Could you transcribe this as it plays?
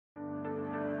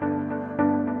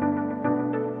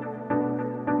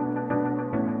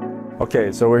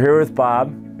Okay, so we're here with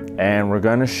Bob, and we're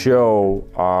going to show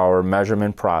our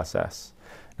measurement process.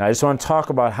 Now, I just want to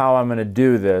talk about how I'm going to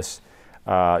do this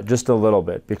just a little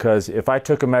bit, because if I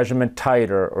took a measurement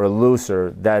tighter or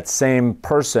looser, that same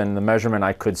person, the measurement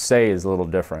I could say is a little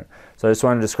different. So I just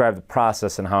want to describe the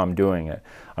process and how I'm doing it.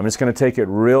 I'm just going to take it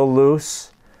real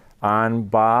loose on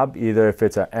Bob, either if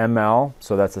it's a ml,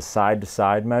 so that's a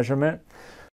side-to-side measurement.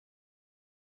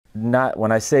 Not,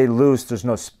 when I say loose, there's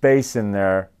no space in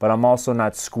there, but I'm also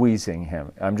not squeezing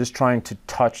him. I'm just trying to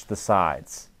touch the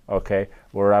sides, okay,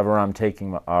 wherever I'm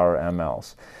taking our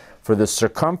mLs. For the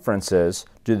circumferences,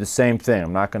 do the same thing.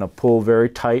 I'm not going to pull very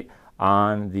tight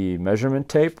on the measurement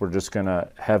tape. We're just going to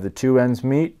have the two ends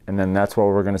meet, and then that's what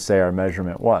we're going to say our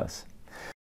measurement was.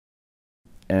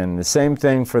 And the same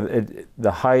thing for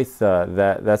the height,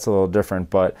 that's a little different,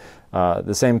 but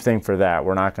the same thing for that.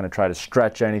 We're not going to try to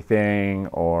stretch anything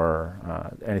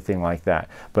or anything like that.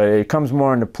 But it comes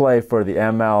more into play for the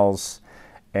mLs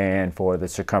and for the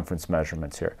circumference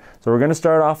measurements here. So we're going to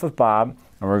start off with Bob,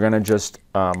 and we're going to just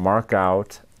mark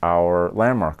out our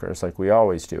landmarkers like we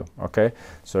always do. Okay,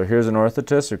 so here's an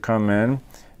orthotist who come in.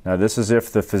 Now this is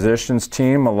if the physician's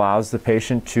team allows the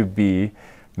patient to be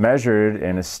measured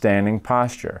in a standing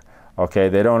posture. Okay,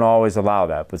 they don't always allow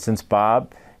that, but since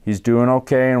Bob, he's doing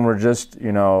okay, and we're just,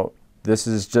 you know, this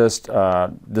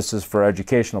is for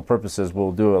educational purposes.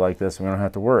 We'll do it like this, and we don't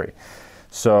have to worry.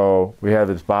 So we have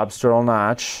this Bob Sterl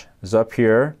notch is up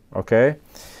here. Okay,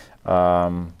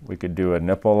 we could do a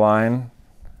nipple line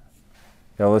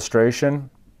illustration.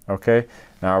 Okay,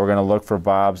 now we're going to look for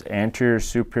Bob's anterior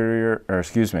superior, or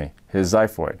excuse me, his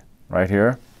xiphoid right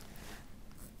here.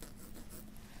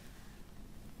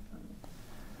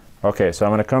 Okay, so I'm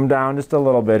going to come down just a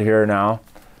little bit here now.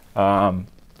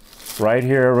 Right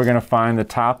here, we're going to find the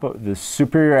top of the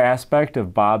superior aspect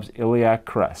of Bob's iliac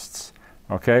crests.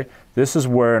 Okay, this is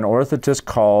where an orthotist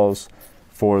calls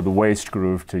for the waist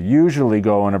groove to usually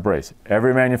go in a brace.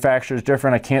 Every manufacturer is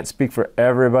different. I can't speak for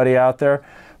everybody out there,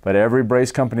 but every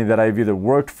brace company that I've either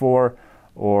worked for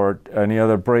or any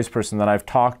other brace person that I've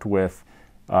talked with,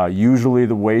 usually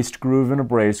the waist groove in a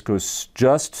brace goes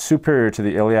just superior to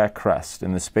the iliac crest,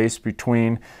 in the space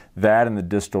between that and the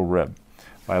distal rib,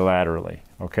 bilaterally.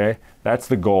 Okay, that's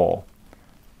the goal.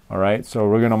 All right, so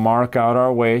we're going to mark out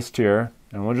our waist here,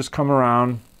 and we'll just come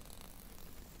around.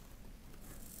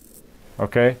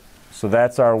 Okay, so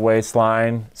that's our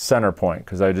waistline center point,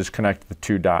 because I just connected the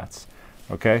two dots.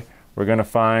 Okay, we're going to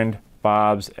find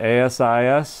Bob's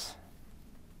ASIS.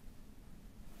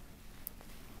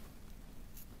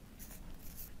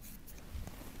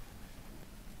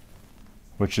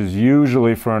 Which is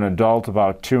usually for an adult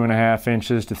about 2.5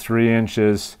 inches to 3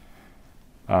 inches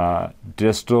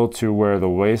distal to where the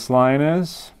waistline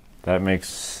is. That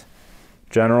makes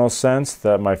general sense,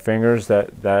 that my fingers,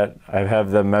 that I have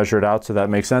them measured out, so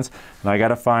that makes sense. And I got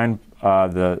to find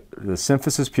the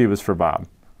symphysis pubis for Bob.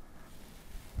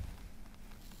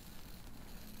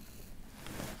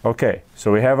 Okay,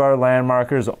 so we have our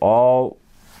landmarkers all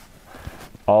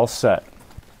set.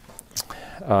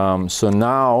 So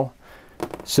now,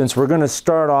 since we're going to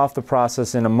start off the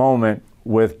process in a moment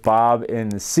with Bob in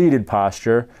the seated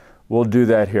posture, we'll do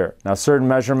that here. Now, certain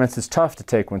measurements is tough to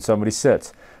take when somebody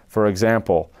sits. For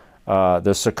example,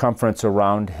 the circumference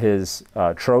around his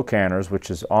trochanters, which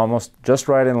is almost just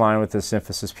right in line with the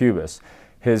symphysis pubis.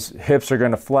 His hips are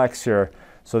going to flex here,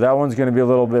 so that one's going to be a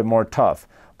little bit more tough.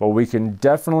 But we can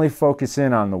definitely focus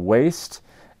in on the waist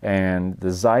and the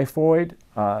xiphoid,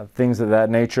 things of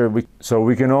that nature. So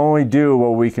we can only do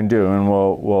what we can do, and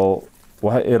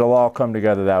it'll all come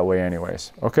together that way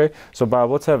anyways. Okay, so Bob,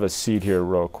 let's have a seat here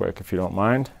real quick, if you don't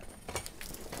mind.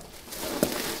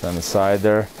 It's on the side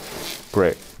there.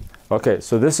 Great. Okay,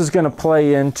 so this is going to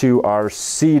play into our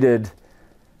seated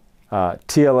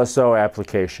TLSO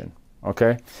application.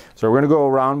 Okay, so we're going to go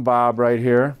around Bob right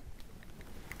here.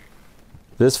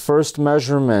 This first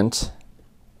measurement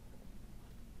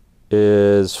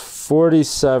is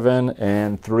 47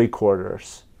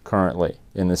 3/4 currently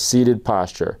in the seated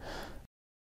posture.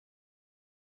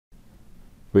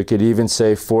 We could even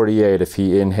say 48 if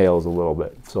he inhales a little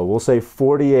bit. So we'll say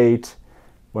 48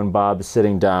 when Bob is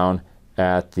sitting down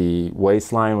at the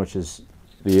waistline, which is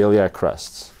the iliac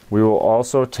crests. We will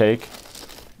also take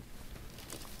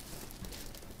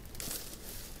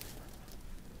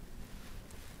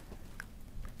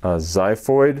a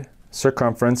xiphoid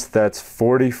circumference that's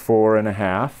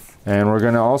 44.5, and we're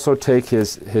going to also take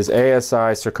his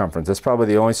ASI circumference. That's probably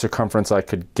the only circumference I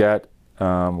could get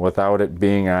without it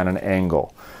being on an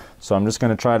angle. So I'm just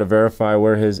going to try to verify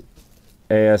where his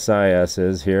ASIS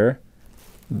is here.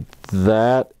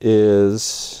 That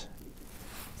is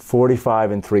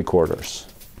 45 3/4.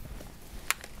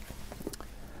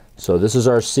 So this is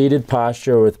our seated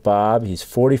posture with Bob. He's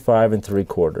 45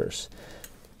 3/4.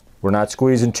 We're not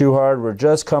squeezing too hard. We're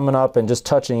just coming up and just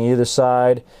touching either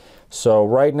side. So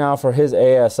right now for his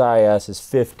ASIS is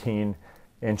 15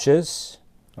 inches.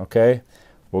 Okay,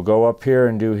 we'll go up here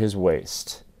and do his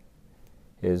waist.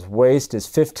 His waist is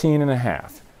 15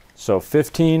 1/2. So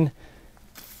 15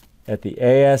 at the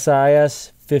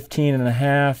ASIS, 15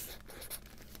 1/2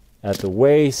 at the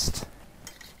waist.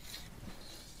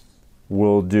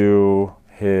 We'll do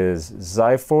his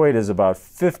xiphoid is about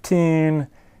 15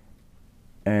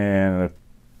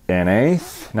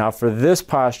 1/8. Now for this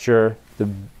posture,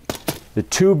 the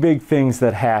two big things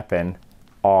that happen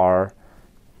are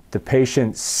the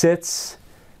patient sits,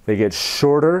 they get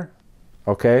shorter,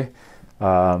 okay?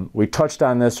 We touched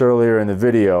on this earlier in the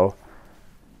video.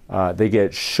 They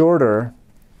get shorter,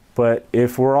 but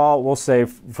if we'll say,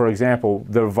 for example,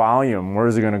 the volume, where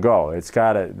is it going to go?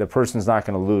 The person's not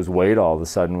going to lose weight all of a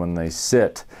sudden when they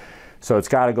sit. So it's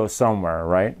got to go somewhere,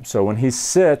 right? So when he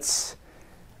sits,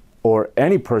 or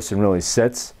any person really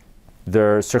sits,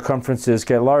 their circumferences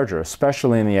get larger,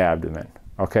 especially in the abdomen,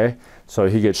 okay? So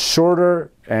he gets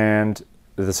shorter and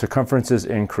the circumferences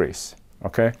increase,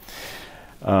 okay?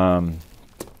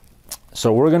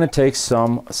 So we're going to take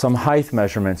some height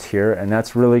measurements here, and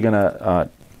that's really going to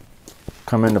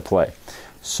come into play.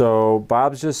 So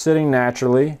Bob's just sitting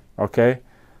naturally, okay?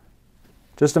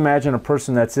 Just imagine a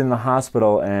person that's in the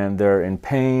hospital and they're in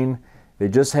pain. They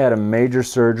just had a major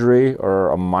surgery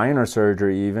or a minor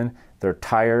surgery even. They're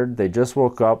tired. They just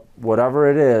woke up. Whatever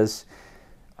it is,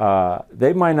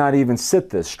 they might not even sit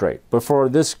this straight. But for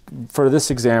this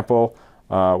example,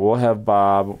 we'll have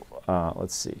Bob.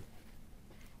 Let's see.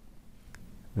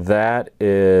 That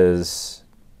is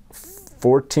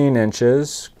 14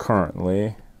 inches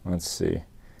currently. Let's see.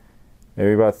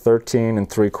 Maybe about 13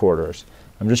 3/4.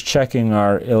 I'm just checking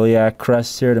our iliac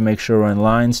crest here to make sure we're in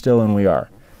line still, and we are.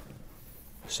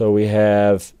 So we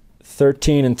have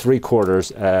 13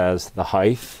 3/4 as the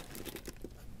height,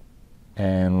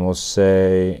 and we'll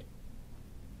say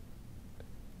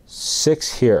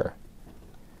 6 here.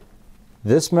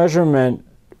 This measurement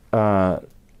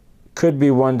could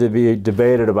be one to be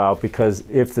debated about, because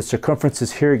if the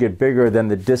circumferences here get bigger, then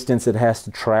the distance it has to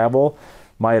travel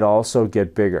might also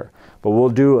get bigger. But we'll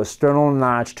do a sternal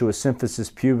notch to a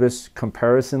symphysis pubis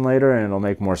comparison later, and it'll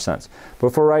make more sense.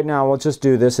 But for right now, we'll just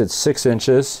do this at 6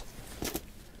 inches.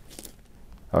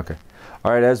 Okay.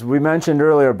 All right, as we mentioned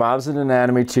earlier, Bob's an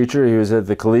anatomy teacher. He was at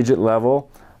the collegiate level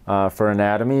for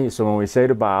anatomy. So when we say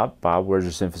to Bob, where's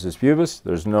your symphysis pubis?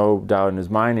 There's no doubt in his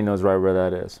mind. He knows right where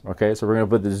that is. Okay, so we're going to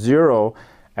put the 0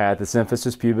 at the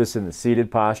symphysis pubis in the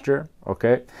seated posture.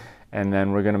 Okay, and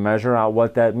then we're going to measure out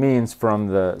what that means from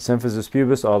the symphysis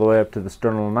pubis all the way up to the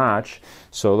sternal notch.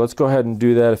 So let's go ahead and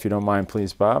do that if you don't mind,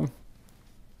 please, Bob.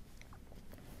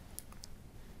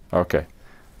 Okay.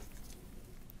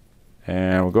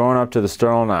 And we're going up to the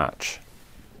sternal notch.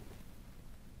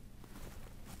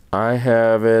 I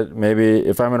have it, maybe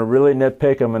if I'm going to really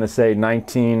nitpick, I'm going to say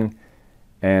 19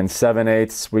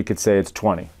 7/8. We could say it's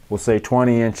 20. We'll say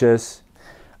 20 inches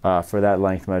for that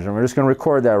length measurement. We're just going to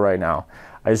record that right now.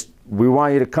 We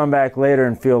want you to come back later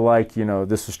and feel like, you know,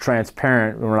 this was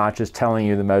transparent. We're not just telling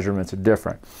you the measurements are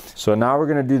different. So now we're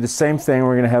going to do the same thing.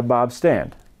 We're going to have Bob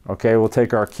stand. Okay, we'll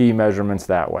take our key measurements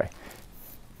that way.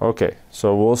 Okay,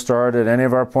 so we'll start at any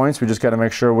of our points. We just got to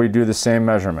make sure we do the same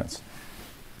measurements.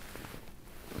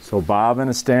 So Bob in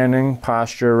a standing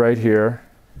posture right here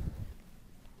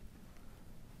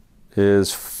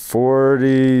is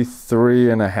 43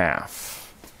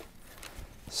 1/2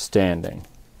 standing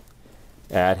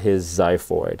at his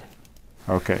xiphoid.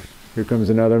 Okay, here comes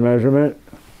another measurement.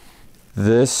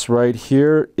 This right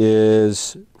here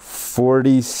is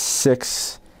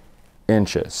 46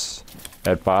 inches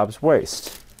at Bob's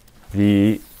waist.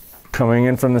 Coming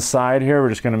in from the side here, we're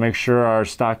just going to make sure our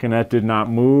stockinette did not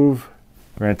move.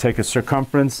 We're going to take a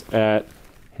circumference at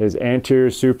his anterior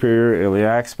superior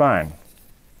iliac spine.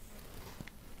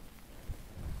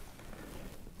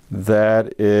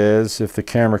 That is, if the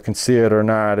camera can see it or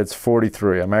not, it's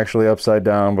 43. I'm actually upside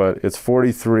down, but it's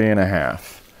 43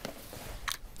 1/2.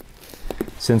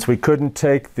 Since we couldn't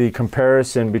take the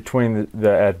comparison between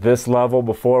at this level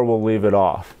before, we'll leave it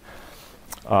off.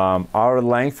 Our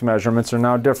length measurements are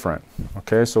now different.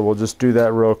 Okay, so we'll just do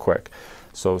that real quick.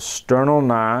 So sternal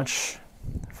notch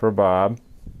for Bob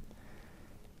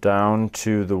down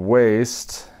to the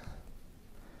waist.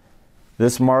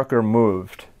 This marker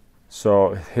moved.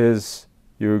 So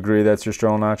you agree that's your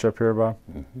sternal notch up here, Bob?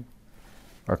 Mm-hmm.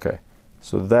 Okay,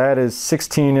 so that is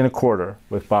 16 1/4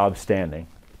 with Bob standing.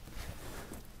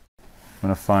 I'm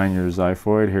going to find your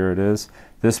xiphoid. Here it is.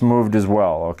 This moved as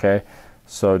well, okay?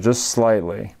 So just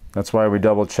slightly. That's why we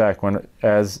double check.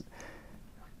 As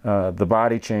the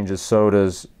body changes, so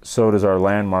does our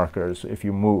landmarkers if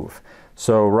you move.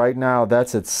 So right now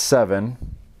that's at 7,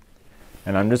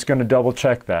 and I'm just going to double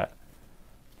check that.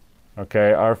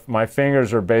 Okay, my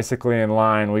fingers are basically in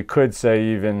line. We could say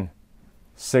even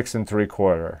 6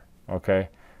 3/4. Okay,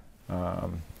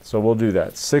 so we'll do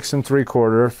that. 6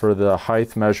 3/4 for the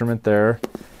height measurement there,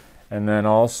 and then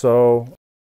also,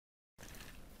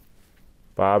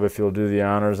 Bob, if you'll do the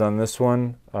honors on this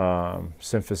one,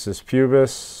 symphysis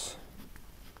pubis.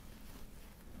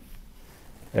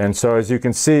 And so as you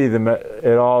can see,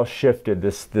 it all shifted,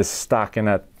 this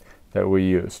stockinette that we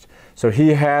used. So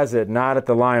he has it not at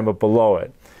the line but below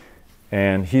it.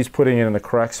 And he's putting it in the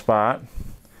correct spot.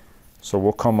 So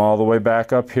we'll come all the way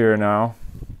back up here now.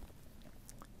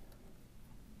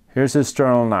 Here's his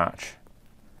sternal notch.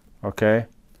 Okay?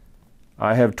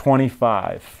 I have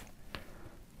 25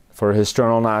 for his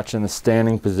sternal notch in the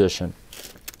standing position.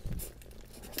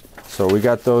 So we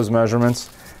got those measurements.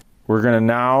 We're going to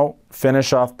now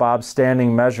finish off Bob's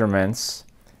standing measurements,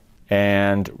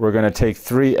 and we're going to take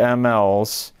 3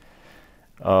 mLs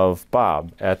of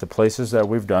Bob at the places that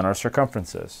we've done our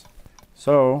circumferences.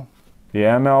 So the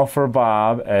ml for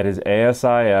Bob at his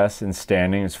ASIS in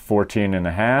standing is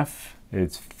 14.5.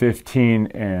 It's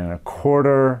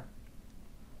 15.25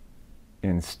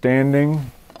 in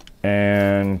standing,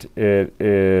 and it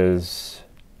is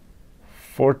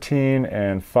 14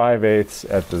 5/8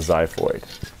 at the xiphoid.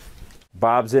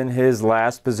 Bob's in his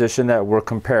last position that we're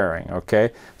comparing,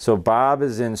 okay? So Bob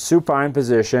is in supine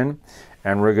position,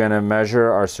 and we're going to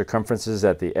measure our circumferences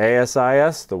at the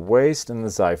ASIS, the waist, and the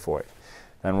xiphoid.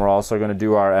 Then we're also going to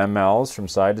do our mLs from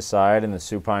side to side in the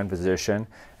supine position,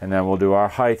 and then we'll do our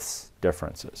heights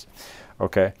differences.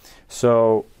 Okay,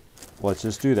 so let's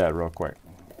just do that real quick.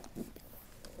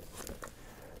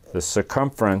 The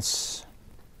circumference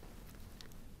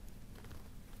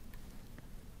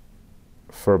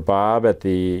for Bob at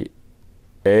the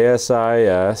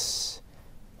ASIS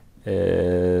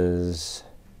is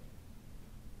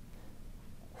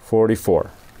 44.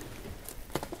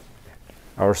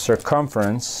 Our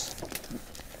circumference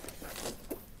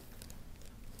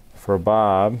for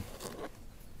Bob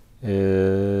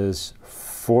is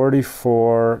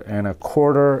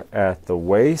 44.25 at the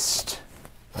waist.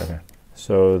 Okay.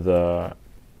 So the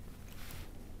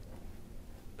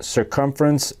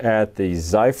circumference at the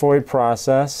xiphoid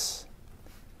process,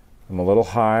 I'm a little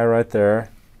high right there.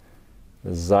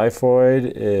 The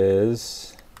xiphoid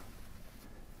is,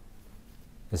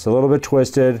 it's a little bit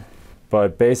twisted,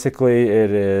 but basically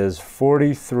it is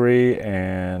 43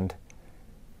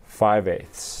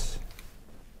 5/8.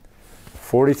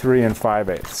 43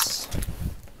 5/8.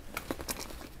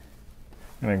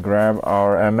 I'm going to grab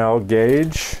our ml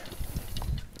gauge.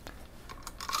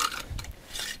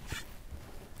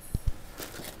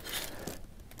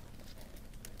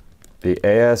 The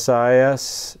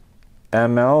ASIS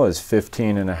ml is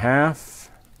 15.5.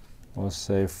 We'll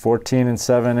say 14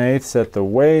 7/8 at the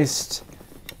waist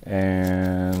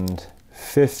and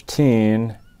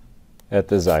 15 at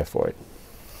the xiphoid.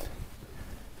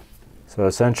 So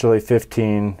essentially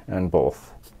 15 and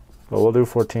both. But we'll do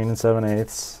 14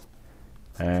 7/8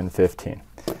 and 15.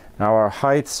 Now our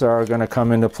heights are going to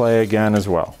come into play again as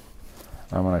well.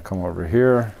 I'm going to come over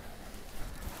here.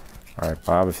 All right,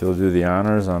 Bob, if you'll do the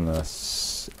honors on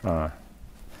this. Let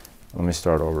me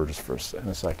start over just for in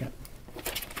a second.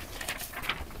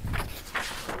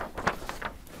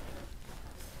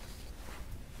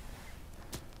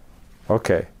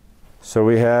 Okay, so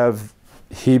we have,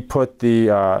 he put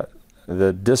the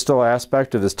distal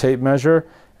aspect of this tape measure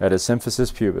at his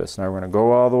symphysis pubis. Now we're going to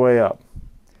go all the way up.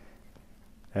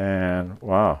 And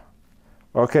wow.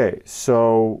 Okay,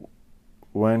 so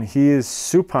when he is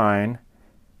supine,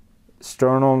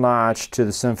 sternal notch to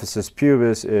the symphysis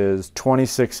pubis is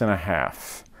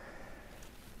 26.5,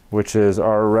 which is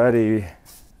already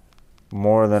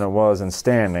more than it was in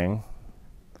standing,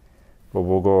 but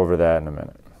we'll go over that in a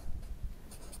minute.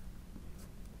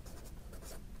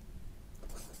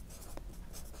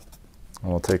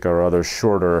 And we'll take our other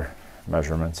shorter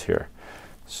measurements here.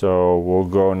 So we'll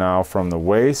go now from the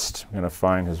waist. I'm going to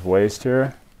find his waist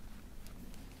here.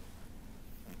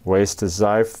 Waist to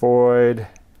xiphoid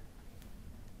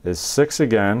is 6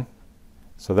 again,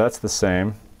 so that's the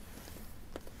same.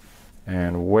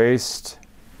 And waist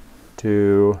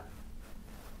to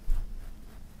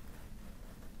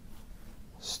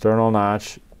sternal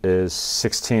notch is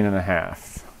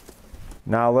 16.5.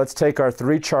 Now let's take our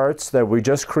 3 charts that we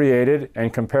just created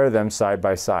and compare them side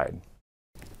by side.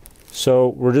 So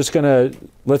we're just gonna,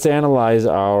 let's analyze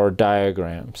our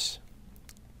diagrams.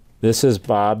 This is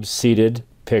Bob's seated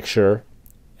picture,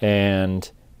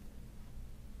 and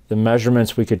the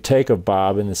measurements we could take of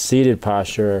Bob in the seated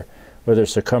posture were the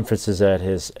circumferences at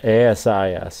his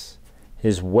ASIS,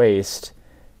 his waist,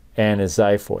 and his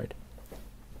xiphoid.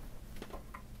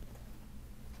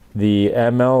 The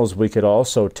MLs we could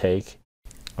also take,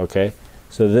 okay?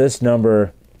 So this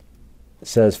number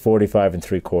says 45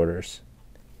 3/4.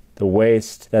 The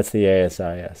waist, that's the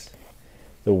ASIS.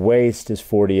 The waist is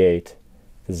 48.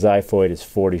 The xiphoid is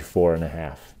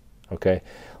 44.5, okay?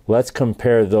 Let's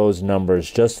compare those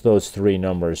numbers, just those three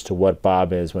numbers, to what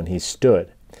Bob is when he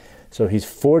stood. So he's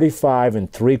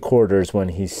 45 3/4 when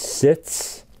he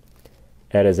sits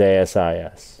at his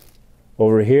ASIS.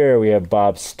 Over here we have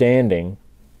Bob standing.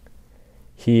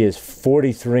 He is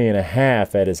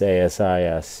 43.5 at his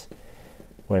ASIS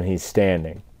when he's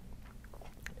standing.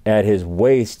 At his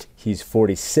waist, he's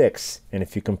 46, and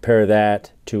if you compare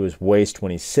that to his waist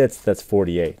when he sits, that's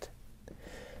 48.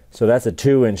 So that's a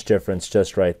 2-inch difference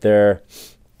just right there.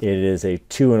 It is a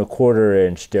 2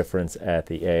 1/4-inch difference at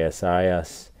the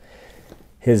ASIS.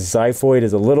 His xiphoid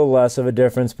is a little less of a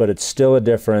difference, but it's still a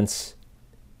difference.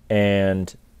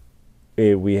 And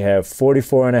we have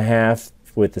 44.5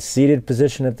 with the seated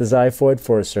position at the xiphoid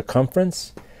for a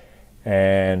circumference.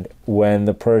 And when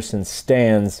the person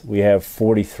stands, we have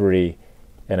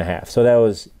 43.5. So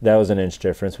that was an inch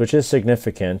difference, which is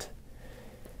significant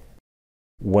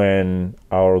when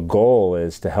our goal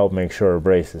is to help make sure a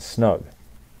brace is snug.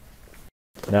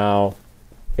 Now,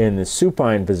 in the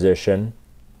supine position,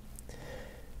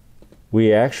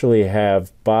 we actually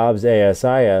have Bob's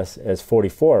ASIS as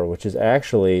 44, which is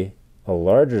actually a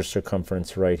larger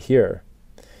circumference right here.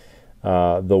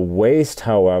 The waist,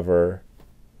 however,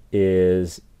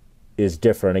 is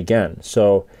different again.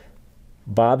 So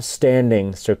Bob's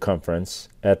standing circumference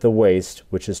at the waist,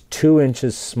 which is 2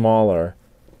 inches smaller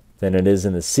than it is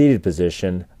in the seated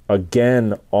position,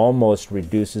 again almost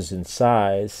reduces in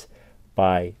size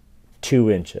by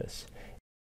 2 inches.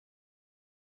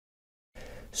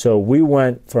 So we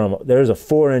went from, there's a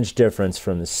 4-inch difference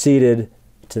from the seated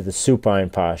to the supine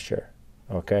posture,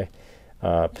 okay,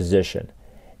 position.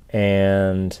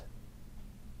 And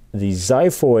the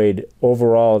xiphoid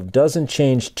overall doesn't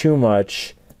change too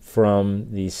much from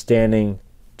the standing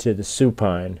to the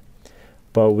supine,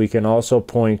 but we can also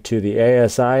point to the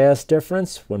ASIS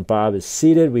difference. When Bob is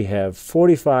seated, we have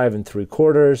 45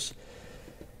 3/4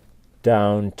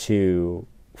 down to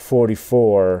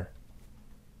 44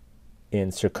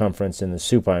 in circumference in the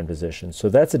supine position. So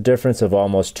that's a difference of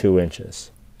almost 2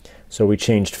 inches. So we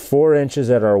changed 4 inches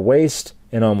at our waist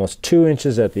and almost 2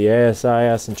 inches at the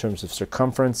ASIS in terms of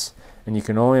circumference, and you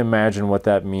can only imagine what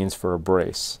that means for a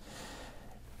brace.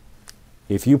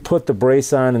 If you put the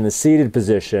brace on in the seated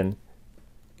position,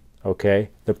 okay,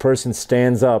 the person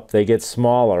stands up, they get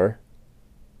smaller,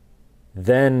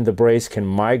 then the brace can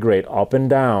migrate up and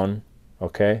down,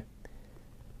 okay?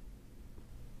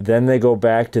 Then they go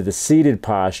back to the seated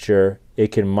posture,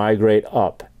 it can migrate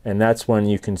up, and that's when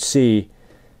you can see,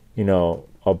 you know,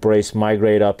 a brace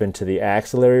migrate up into the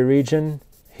axillary region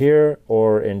here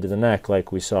or into the neck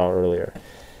like we saw earlier.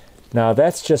 Now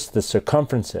that's just the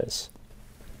circumferences.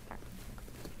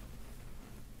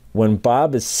 When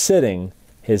Bob is sitting,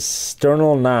 his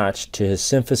sternal notch to his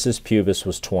symphysis pubis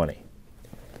was 20.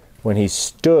 When he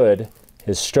stood,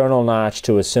 his sternal notch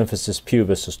to his symphysis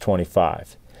pubis was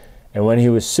 25. And when he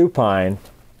was supine,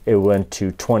 it went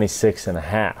to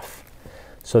 26.5.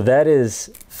 So that is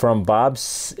from Bob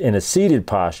in a seated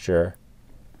posture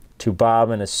to Bob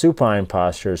in a supine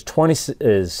posture is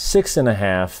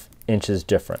 6.5 inches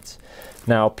difference.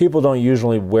 Now, people don't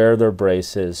usually wear their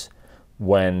braces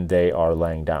when they are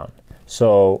laying down.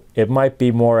 So it might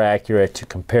be more accurate to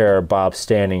compare Bob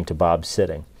standing to Bob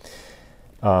sitting.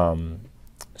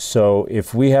 So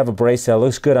if we have a brace that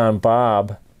looks good on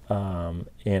Bob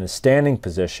in a standing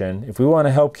position, if we want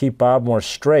to help keep Bob more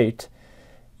straight,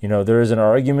 you know, there is an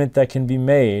argument that can be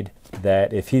made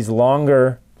that if he's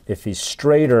longer, if he's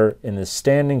straighter in the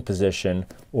standing position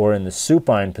or in the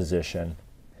supine position,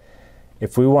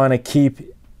 if we want to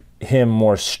keep him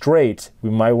more straight,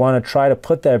 we might want to try to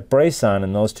put that brace on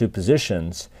in those two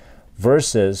positions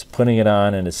versus putting it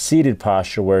on in a seated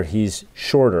posture where he's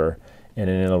shorter and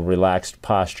in a relaxed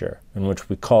posture, in which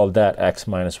we called that X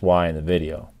minus Y in the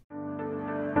video.